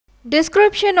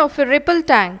Description of a ripple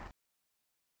tank.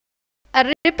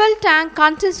 A ripple tank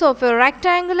consists of a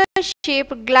rectangular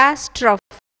shaped glass trough.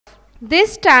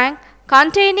 This tank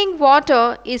containing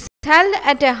water is held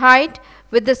at a height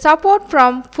with the support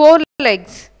from four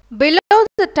legs. Below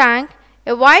the tank,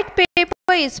 a white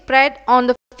paper is spread on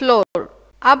the floor.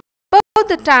 Above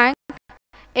the tank,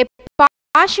 a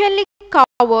partially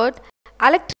covered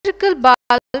electrical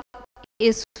bulb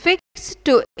is fixed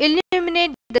to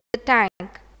illuminate the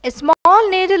tank. A small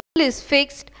needle is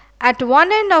fixed at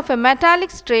one end of a metallic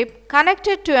strip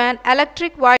connected to an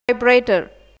electric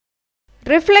vibrator.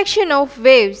 Reflection of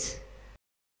waves.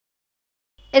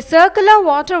 A circular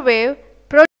water wave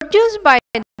produced by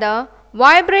the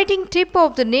vibrating tip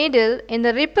of the needle in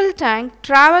the ripple tank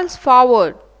travels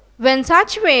forward. When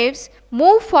such waves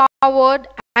move forward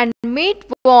and meet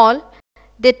wall,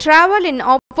 they travel in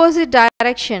opposite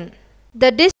direction.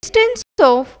 The distance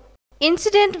of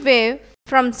incident wave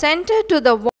from center to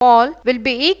the wall will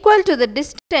be equal to the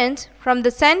distance from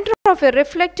the center of a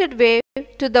reflected wave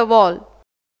to the wall.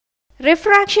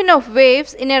 Refraction of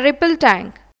waves in a ripple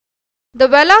tank. The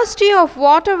velocity of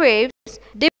water waves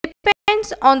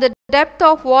depends on the depth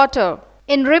of water.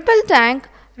 In ripple tank,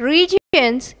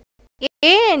 regions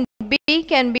A and B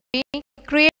can be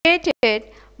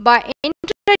created by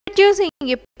introducing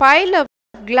a pile of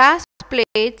glass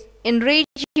plates in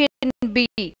region B.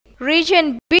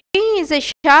 Region B is a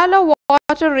shallow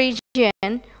water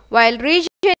region, while region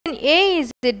A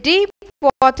is a deep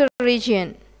water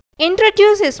region.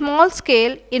 Introduce a small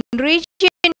scale in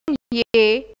region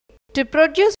A to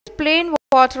produce plane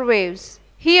water waves.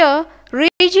 Here,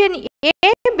 region A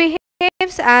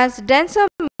behaves as denser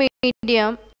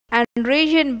medium and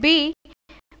region B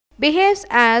behaves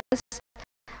as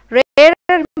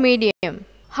rarer medium.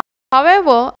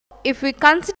 However, if we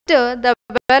consider the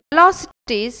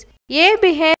velocities, A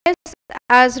behaves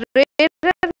as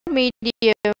rarer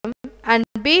medium and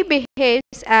B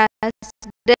behaves as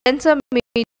denser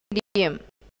medium.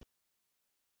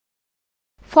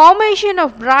 Formation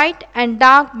of bright and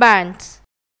dark bands.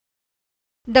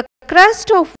 The crust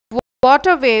of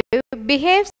water wave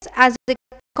behaves as a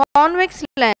convex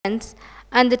lens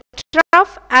and the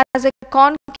trough as a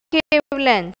concave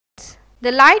lens.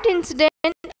 The light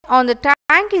incident on the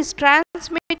tank is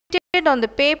transmitted on the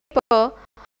paper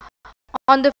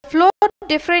on the floor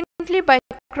differently by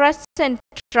crusts and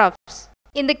troughs.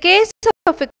 In the case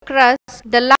of a crust,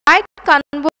 the light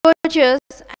converges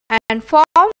and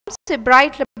forms a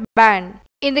bright band.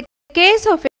 In the case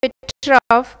of a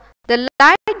trough, the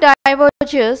light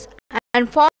diverges and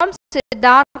forms a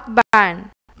dark band.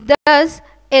 Thus,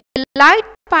 a light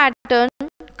pattern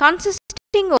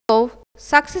consisting of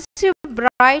successive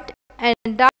bright and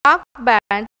dark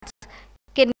bands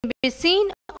can be seen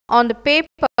on the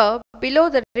paper below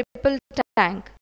the ripple tank.